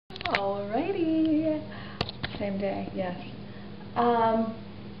Alrighty. Same day, yes.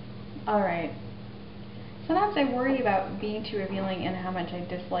 Alright. Sometimes I worry about being too revealing in how much I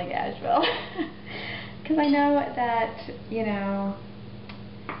dislike Asheville. Because I know that,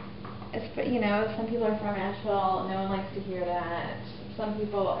 some people are from Asheville, no one likes to hear that. Some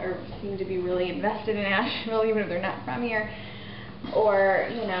people seem to be really invested in Asheville even if they're not from here. Or,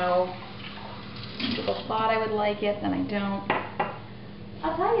 people thought I would like it, then I don't.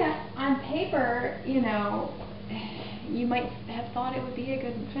 I'll tell you, on paper, you might have thought it would be a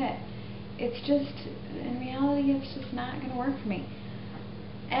good fit. It's just, in reality, it's just not going to work for me.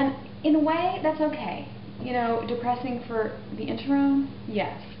 And in a way, that's okay. Depressing for the interim,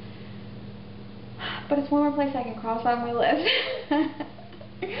 yes. But it's one more place I can cross on my list.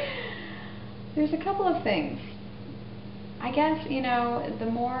 There's a couple of things. I guess, the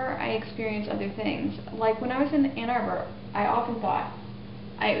more I experience other things, like when I was in Ann Arbor, I often thought,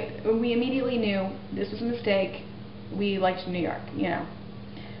 we immediately knew this was a mistake. We liked New York,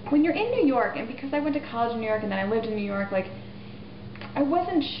 When you're in New York, and because I went to college in New York and then I lived in New York, I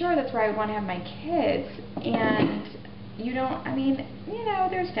wasn't sure that's where I would want to have my kids. And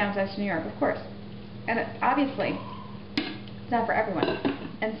there's downsides to New York, of course. And obviously, it's not for everyone.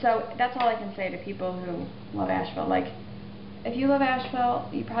 And so that's all I can say to people who love Asheville. If you love Asheville,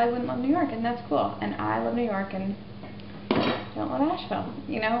 you probably wouldn't love New York, and that's cool. And I love New York and don't love Asheville,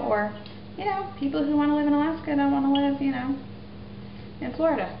 or, people who want to live in Alaska don't want to live, in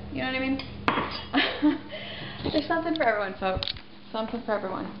Florida. You know what I mean? There's something for everyone, folks. Something for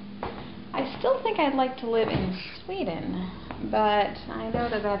everyone. I still think I'd like to live in Sweden, but I know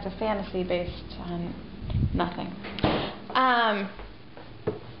that that's a fantasy based on nothing.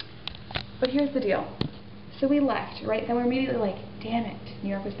 But here's the deal. So we left, right? Then we're immediately like, damn it, New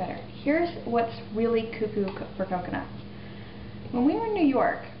York was better. Here's what's really cuckoo for coconuts. When we were in New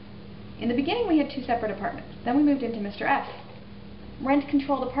York, in the beginning we had 2 separate apartments. Then we moved into Mr. F.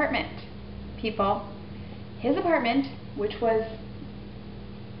 Rent-controlled apartment, people. His apartment, which was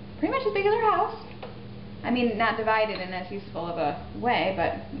pretty much as big as our house. I mean, not divided in as useful of a way,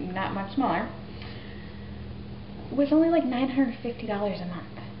 but not much smaller. Was only like $950 a month.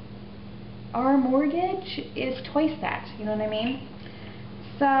 Our mortgage is twice that, you know what I mean?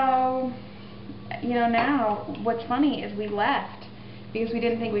 So, now what's funny is we left because we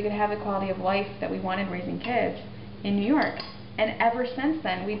didn't think we could have the quality of life that we wanted raising kids in New York. And ever since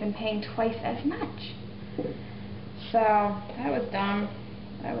then, we've been paying twice as much. So, that was dumb.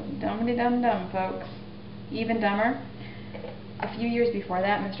 That was dumbity-dum-dum, folks. Even dumber, a few years before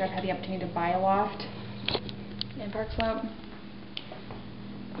that, Mr. F had the opportunity to buy a loft in Park Slope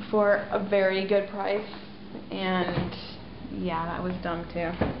for a very good price, and yeah, that was dumb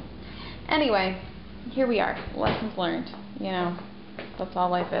too. Anyway, here we are. Lessons learned. That's all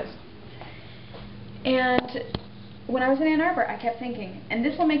life is. And when I was in Ann Arbor, I kept thinking, and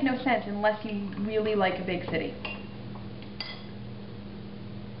this will make no sense unless you really like a big city,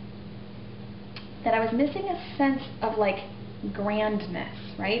 that I was missing a sense of grandness,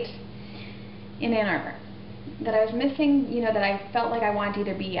 right? In Ann Arbor. That I was missing, that I felt like I wanted to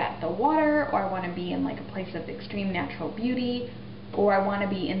either be at the water, or I want to be in a place of extreme natural beauty, or I want to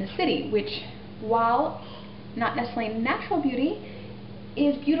be in the city, which, while not necessarily natural beauty,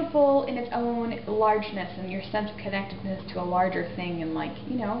 is beautiful in its own largeness and your sense of connectedness to a larger thing, and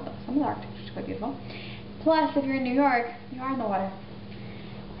some of the architecture is quite beautiful. Plus, if you're in New York, you are in the water.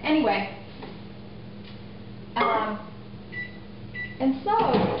 Anyway, and so,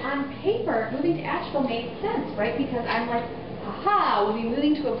 on paper, moving to Asheville made sense, right? Because I'm like, haha, we'll be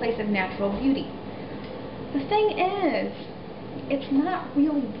moving to a place of natural beauty. The thing is, it's not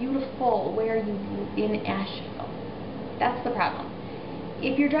really beautiful where you live in Asheville. That's the problem.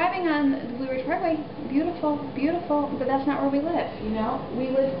 If you're driving on the Blue Ridge Parkway, beautiful, beautiful, but that's not where we live, We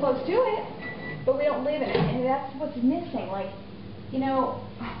live close to it, but we don't live in it, and that's what's missing.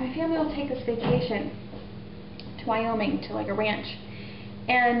 My family will take us vacation to Wyoming, to a ranch.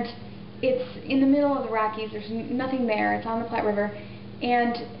 And it's in the middle of the Rockies, there's nothing there, it's on the Platte River,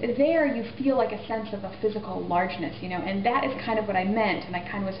 and there you feel a sense of a physical largeness, and that is kind of what I meant, and I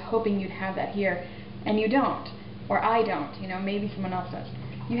kind of was hoping you'd have that here, and you don't, or I don't, maybe someone else does.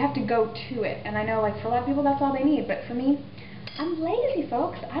 You have to go to it, and I know for a lot of people that's all they need, but for me, I'm lazy,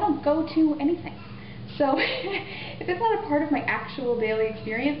 folks. I don't go to anything. So, if it's not a part of my actual daily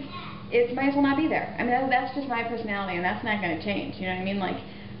experience, it might as well not be there. I mean, that's just my personality, and that's not going to change. You know what I mean?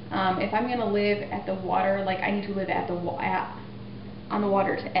 If I'm going to live at the water, I need to live on the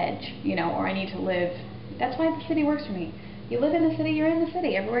water's edge, or I need to live. That's why the city works for me. You live in the city, you're in the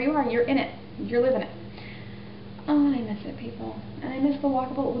city. Everywhere you are, you're in it. You're living it. Oh, I miss it, people. And I miss the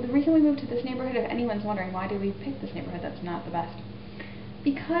walkable. The reason we moved to this neighborhood, if anyone's wondering why did we pick this neighborhood that's not the best,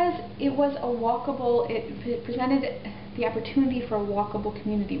 because it was a walkable, it presented the opportunity for a walkable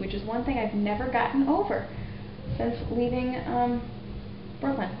community, which is one thing I've never gotten over since leaving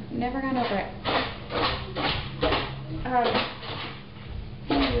Brooklyn. Never gotten over it.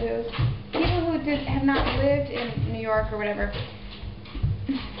 People who have not lived in New York or whatever,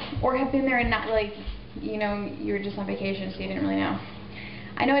 or have been there and not really, you know, you were just on vacation so you didn't really know.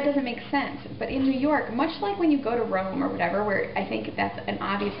 I know it doesn't make sense, but in New York, much like when you go to Rome or whatever, where I think that's an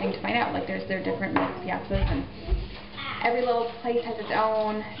obvious thing to find out, like their different piazzas and every little place has its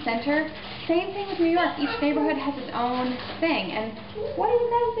own center. Same thing with New York. Each neighborhood has its own thing. And what are you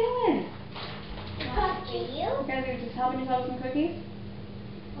guys doing? You guys are just helping yourself with some cookies?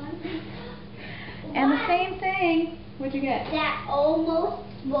 And the same thing. What'd you get? That almost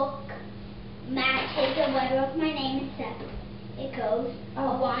look matches the letter of my name except it goes a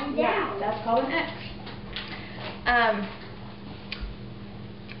line down. That's called an X.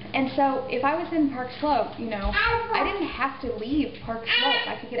 And so if I was in Park Slope, you know, I didn't have to leave Park Slope.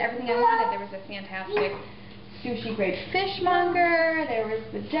 I could get everything I wanted. There was a fantastic sushi grade fishmonger. There was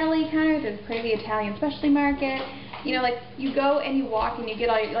the deli counter. There's a pretty Italian specialty market. You know, like you go and you walk and you get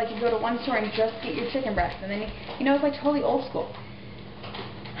all your, like you go to one store and just get your chicken breast, and then you know, it's like totally old school.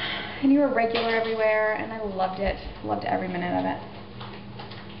 And you were regular everywhere, and I loved it. Loved every minute of it.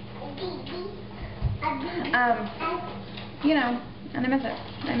 You know, and I miss it.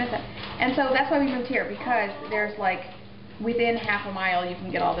 I miss it. And so that's why we moved here, because there's like within half a mile you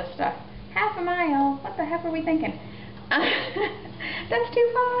can get all this stuff. Half a mile? What the heck were we thinking? That's too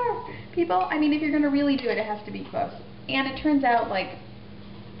far, people. I mean, if you're going to really do it, it has to be close. And it turns out, like,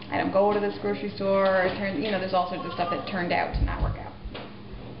 I don't go to this grocery store, or you know, there's all sorts of stuff that turned out to not work out.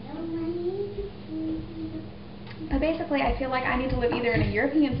 But basically, I feel like I need to live either in a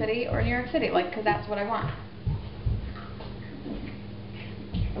European city or New York City, like, because that's what I want.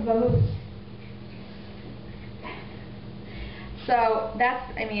 Vamoose. So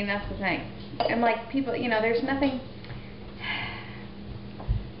that's, I mean, that's the thing. And like people, you know, there's nothing.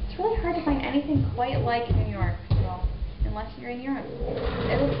 It's really hard to find anything quite like New York, well, unless you're in Europe.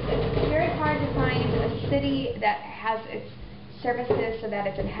 It's very hard to find a city that has its services so that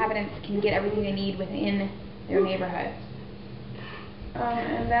its inhabitants can get everything they need within their neighborhoods.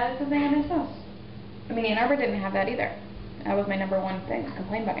 And that is the thing I miss most. I mean, Ann Arbor didn't have that either. That was my #1 thing to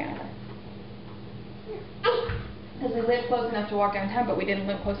complain about Ann Arbor. Because we lived close enough to walk downtown, but we didn't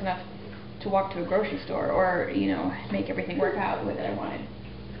live close enough to walk to a grocery store or, you know, make everything work out the way that I wanted.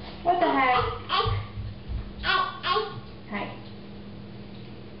 What the heck? Hi.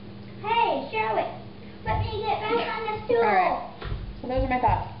 Hey, Charlotte, let me get back on the stool. Alright, so those are my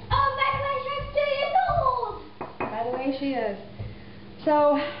thoughts. Oh, by the way, she's 2 years old. By the way, she is.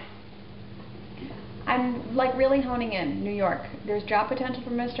 So, I'm like really honing in New York. There's job potential for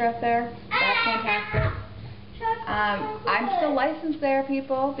Mr. up there. That's fantastic. I'm still licensed there,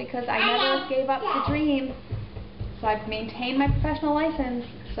 people, because I never gave up the dream. So I've maintained my professional license,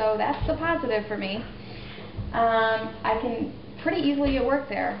 so that's the positive for me. I can pretty easily get work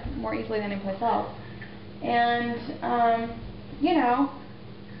there, more easily than anyplace else. And, you know,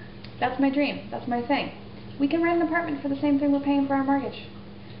 that's my dream. That's my thing. We can rent an apartment for the same thing we're paying for our mortgage.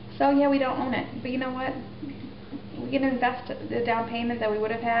 So yeah, we don't own it, but you know what? We can invest the down payment that we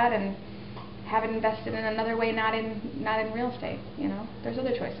would have had and have it invested in another way, not in real estate. You know, there's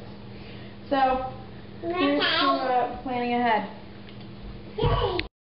other choices. So here's to planning ahead.